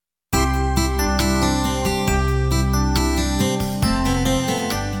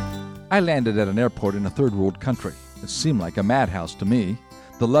I landed at an airport in a third world country. It seemed like a madhouse to me.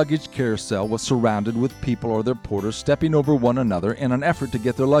 The luggage carousel was surrounded with people or their porters stepping over one another in an effort to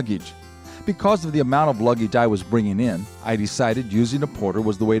get their luggage. Because of the amount of luggage I was bringing in, I decided using a porter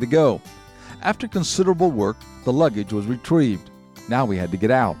was the way to go. After considerable work, the luggage was retrieved. Now we had to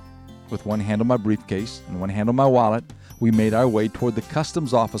get out. With one hand on my briefcase and one hand on my wallet, we made our way toward the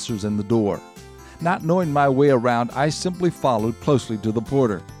customs officers in the door. Not knowing my way around, I simply followed closely to the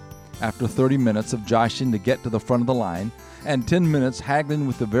porter. After 30 minutes of joshing to get to the front of the line and 10 minutes haggling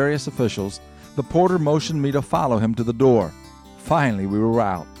with the various officials, the porter motioned me to follow him to the door. Finally, we were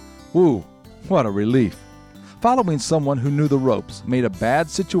out. Whew, what a relief. Following someone who knew the ropes made a bad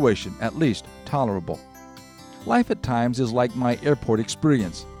situation at least tolerable. Life at times is like my airport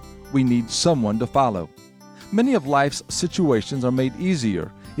experience. We need someone to follow. Many of life's situations are made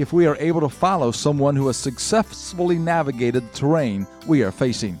easier if we are able to follow someone who has successfully navigated the terrain we are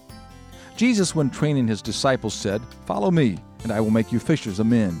facing. Jesus, when training his disciples, said, "Follow me, and I will make you fishers of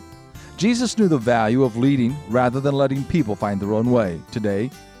men." Jesus knew the value of leading rather than letting people find their own way. Today,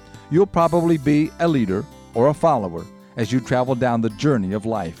 you'll probably be a leader or a follower as you travel down the journey of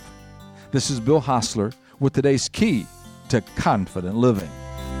life. This is Bill Hostler with today's Key to Confident Living.